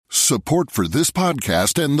Support for this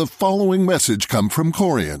podcast and the following message come from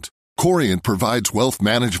Corient. Corient provides wealth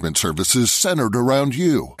management services centered around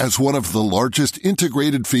you. As one of the largest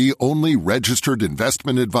integrated fee-only registered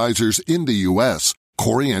investment advisors in the U.S.,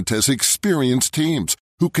 Corient has experienced teams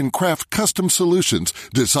who can craft custom solutions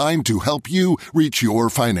designed to help you reach your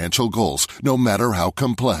financial goals, no matter how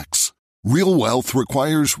complex. Real wealth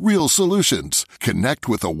requires real solutions. Connect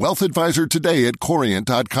with a wealth advisor today at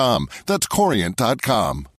Corient.com. That's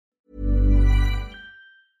Corient.com.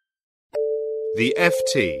 The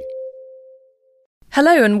FT.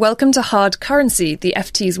 Hello and welcome to Hard Currency, the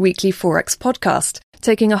FT's weekly Forex podcast,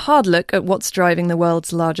 taking a hard look at what's driving the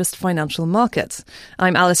world's largest financial market.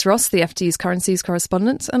 I'm Alice Ross, the FT's currencies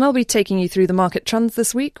correspondent, and I'll be taking you through the market trends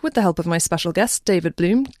this week with the help of my special guest, David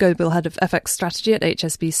Bloom, Global Head of FX Strategy at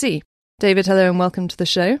HSBC. David, hello and welcome to the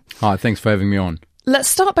show. Hi, thanks for having me on. Let's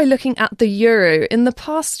start by looking at the euro. In the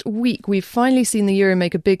past week, we've finally seen the euro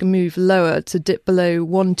make a big move lower to dip below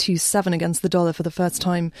 127 against the dollar for the first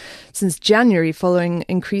time since January, following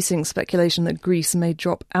increasing speculation that Greece may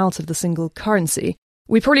drop out of the single currency.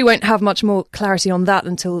 We probably won't have much more clarity on that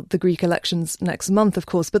until the Greek elections next month, of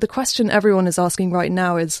course. But the question everyone is asking right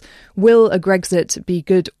now is, will a Grexit be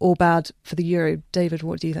good or bad for the euro? David,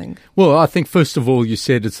 what do you think? Well, I think, first of all, you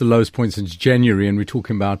said it's the lowest point since January, and we're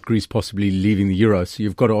talking about Greece possibly leaving the euro. So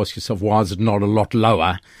you've got to ask yourself, why is it not a lot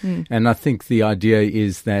lower? And I think the idea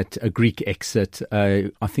is that a Greek exit,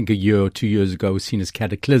 I think a year or 2 years ago, was seen as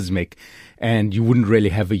cataclysmic, and you wouldn't really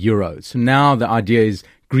have a euro. So now the idea is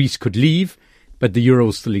Greece could leave, but the euro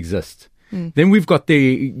will still exist. Then we've got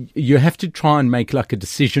you have to try and make like a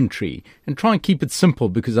decision tree and try and keep it simple,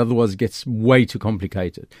 because otherwise it gets way too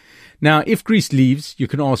complicated. Now, if Greece leaves, you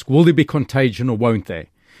can ask, will there be contagion or won't there?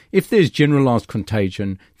 If there's generalized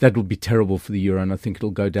contagion, that will be terrible for the euro, and I think it'll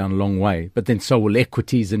go down a long way. But then so will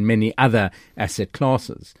equities and many other asset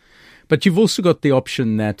classes. But you've also got the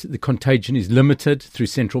option that the contagion is limited through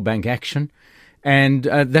central bank action, and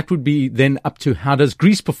that would be then up to how does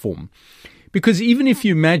Greece perform. Because even if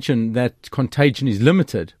you imagine that contagion is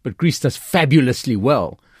limited, but Greece does fabulously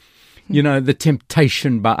well, you know, the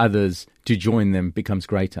temptation by others to join them becomes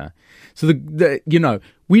greater. So,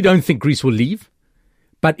 we don't think Greece will leave.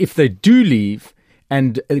 But if they do leave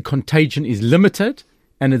and the contagion is limited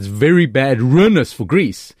and it's very bad, ruinous for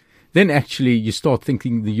Greece, then actually you start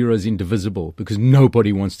thinking the euro is indivisible, because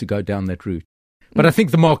nobody wants to go down that route. But I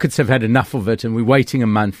think the markets have had enough of it, and we're waiting a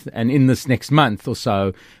month. And in this next month or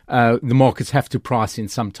so, the markets have to price in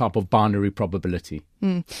some type of binary probability.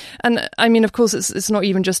 And I mean, of course, it's not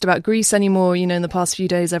even just about Greece anymore. You know, in the past few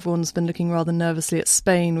days, everyone's been looking rather nervously at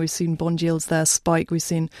Spain. We've seen bond yields there spike. We've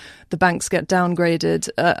seen the banks get downgraded.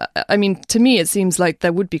 I mean, to me, it seems like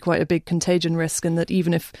there would be quite a big contagion risk, and that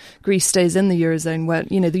even if Greece stays in the Eurozone, where,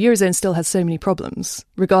 you know, the Eurozone still has so many problems,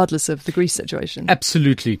 regardless of the Greece situation.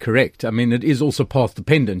 Absolutely correct. I mean, it is also path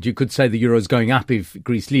dependent. You could say the euro is going up if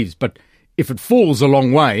Greece leaves, but if it falls a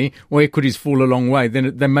long way, or equities fall a long way,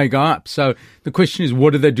 then they may go up. So the question is,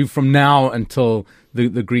 what do they do from now until the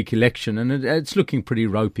Greek election? And it's looking pretty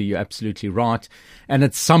ropey. You're absolutely right. And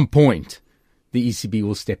at some point, the ECB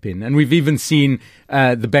will step in. And we've even seen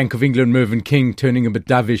the Bank of England, Mervyn King, turning a bit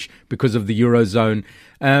dovish because of the Eurozone.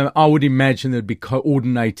 I would imagine there'd be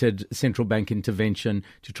coordinated central bank intervention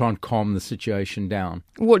to try and calm the situation down.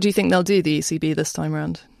 What do you think they'll do, the ECB, this time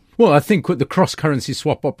around? Well, I think the cross-currency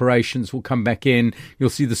swap operations will come back in.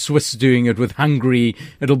 You'll see the Swiss doing it with Hungary.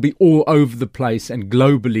 It'll be all over the place, and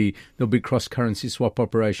globally there'll be cross-currency swap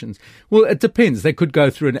operations. Well, it depends. They could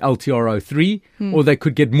go through an LTRO3 or they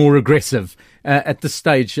could get more aggressive. At this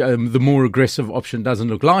stage, the more aggressive option doesn't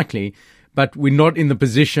look likely, but we're not in the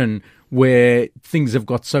position where things have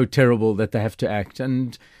got so terrible that they have to act.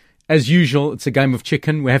 And as usual, it's a game of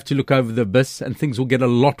chicken. We have to look over the abyss, and things will get a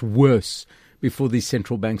lot worse before these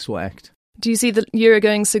central banks will act. Do you see the euro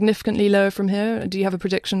going significantly lower from here? Do you have a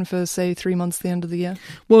prediction for, say, 3 months at the end of the year?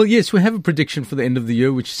 Well, yes, we have a prediction for the end of the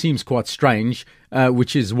year, which seems quite strange,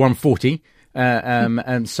 which is 140.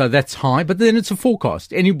 And so that's high, but then it's a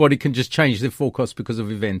forecast. Anybody can just change their forecast because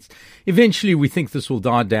of events. Eventually, we think this will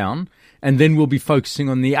die down, and then we'll be focusing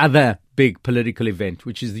on the other big political event,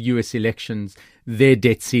 which is the US elections, their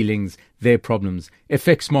debt ceilings, their problems.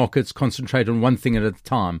 FX markets concentrate on one thing at a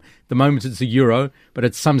time. At the moment it's the euro, but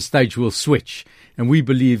at some stage we'll switch. And we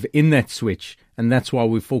believe in that switch, and that's why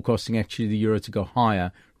we're forecasting actually the euro to go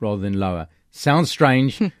higher rather than lower. Sounds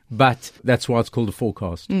strange, but that's why it's called a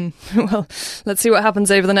forecast. Well, let's see what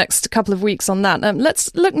happens over the next couple of weeks on that.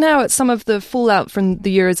 Let's look now at some of the fallout from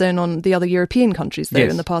the Eurozone on the other European countries, though,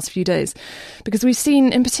 in the past few days. Because we've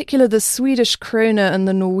seen, in particular, the Swedish krona and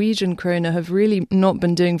the Norwegian krona have really not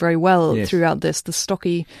been doing very well throughout this. The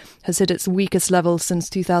Stocky has hit its weakest level since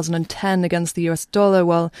 2010 against the US dollar,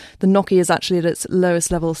 while the Noki is actually at its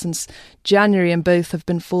lowest level since January, and both have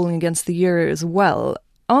been falling against the euro as well.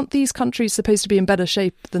 Aren't these countries supposed to be in better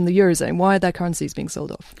shape than the Eurozone? Why are their currencies being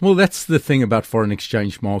sold off? Well, that's the thing about foreign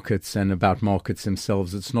exchange markets and about markets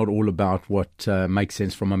themselves. It's not all about what makes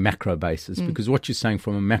sense from a macro basis, because what you're saying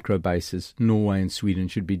from a macro basis, Norway and Sweden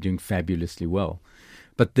should be doing fabulously well.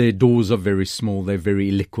 But their doors are very small, they're very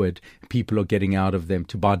illiquid. People are getting out of them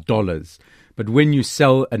to buy dollars. But when you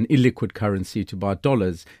sell an illiquid currency to buy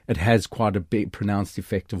dollars, it has quite a big pronounced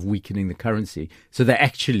effect of weakening the currency. So they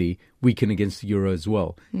actually weaken against the euro as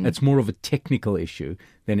well. It's more of a technical issue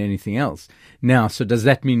than anything else. Now, so does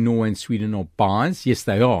that mean Norway and Sweden are buys? Yes,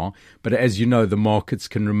 they are. But as you know, the markets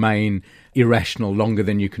can remain irrational longer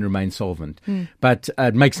than you can remain solvent. But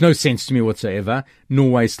it makes no sense to me whatsoever.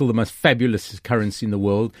 Norway is still the most fabulous currency in the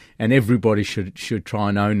world, and everybody should try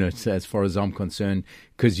and own it as far as I'm concerned,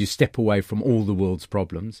 because you step away from all the world's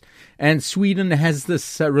problems. And Sweden has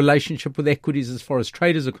this relationship with equities as far as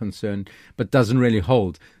traders are concerned, but doesn't really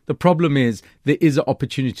hold. The problem is there is an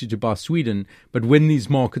opportunity to buy Sweden, but when these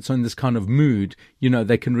markets are in this kind of mood,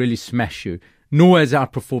 they can really smash you. Norway has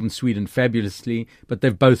outperformed Sweden fabulously, but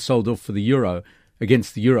they've both sold off for the euro,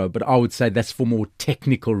 against the euro. But I would say that's for more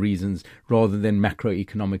technical reasons rather than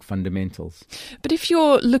macroeconomic fundamentals. But if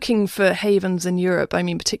you're looking for havens in Europe, I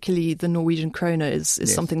mean, particularly the Norwegian krona is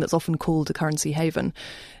something that's often called a currency haven.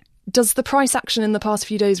 Does the price action in the past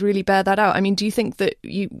few days really bear that out? I mean, do you think that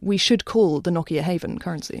we should call the Nokia a haven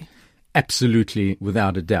currency? Absolutely,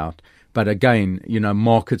 without a doubt. But again,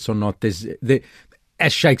 markets are not...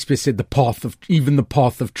 As Shakespeare said, the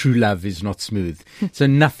path of true love is not smooth. So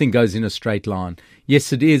nothing goes in a straight line.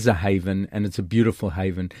 Yes, it is a haven, and it's a beautiful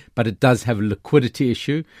haven, but it does have a liquidity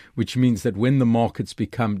issue, which means that when the markets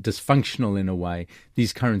become dysfunctional in a way,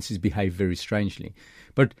 these currencies behave very strangely.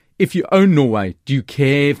 But if you own Norway, do you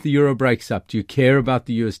care if the euro breaks up? Do you care about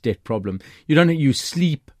the US debt problem? You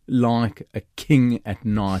sleep like a king at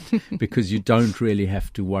night because you don't really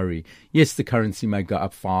have to worry. Yes, the currency may go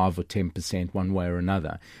up 5 or 10% one way or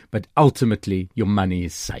another, but ultimately your money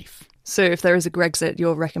is safe. So if there is a Grexit,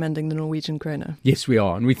 you're recommending the Norwegian krona? Yes, we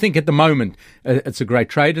are. And we think at the moment it's a great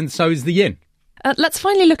trade, and so is the yen. Let's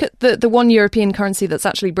finally look at the one European currency that's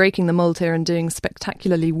actually breaking the mould here and doing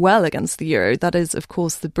spectacularly well against the euro. That is, of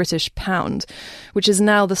course, the British pound, which is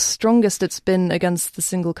now the strongest it's been against the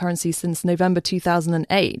single currency since November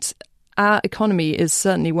 2008. Our economy is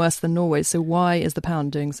certainly worse than Norway's, so why is the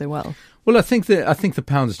pound doing so well? Well, I think the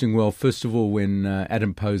pound is doing well. First of all, when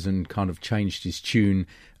Adam Posen kind of changed his tune,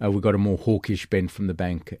 we got a more hawkish bent from the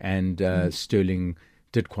bank, and sterling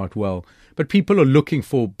did quite well. But people are looking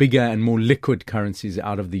for bigger and more liquid currencies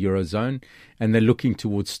out of the Eurozone, and they're looking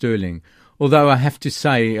towards sterling. Although I have to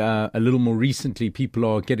say, a little more recently, people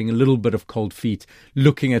are getting a little bit of cold feet,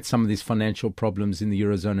 looking at some of these financial problems in the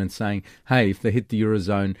Eurozone and saying, hey, if they hit the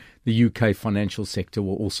Eurozone, the UK financial sector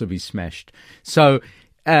will also be smashed. So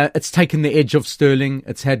it's taken the edge off sterling.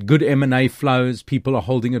 It's had good M&A flows. People are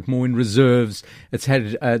holding it more in reserves. It's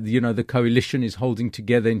had, the coalition is holding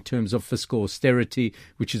together in terms of fiscal austerity,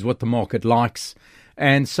 which is what the market likes.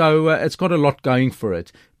 And so it's got a lot going for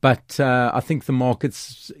it. But I think the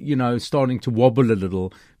market's, starting to wobble a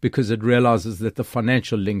little because it realizes that the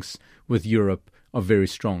financial links with Europe are very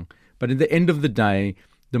strong. But at the end of the day,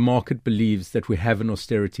 the market believes that we have an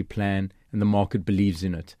austerity plan, and the market believes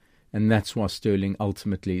in it. And that's why sterling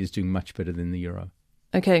ultimately is doing much better than the euro.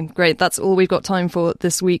 Okay, great. That's all we've got time for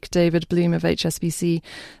this week. David Bloom of HSBC,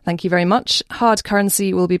 thank you very much. Hard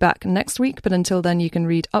Currency will be back next week, but until then you can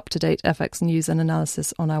read up-to-date FX news and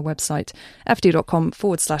analysis on our website,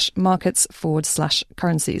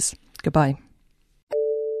 ft.com/markets/currencies. Goodbye.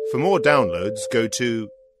 For more downloads, go to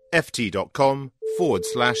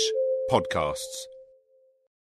ft.com/podcasts.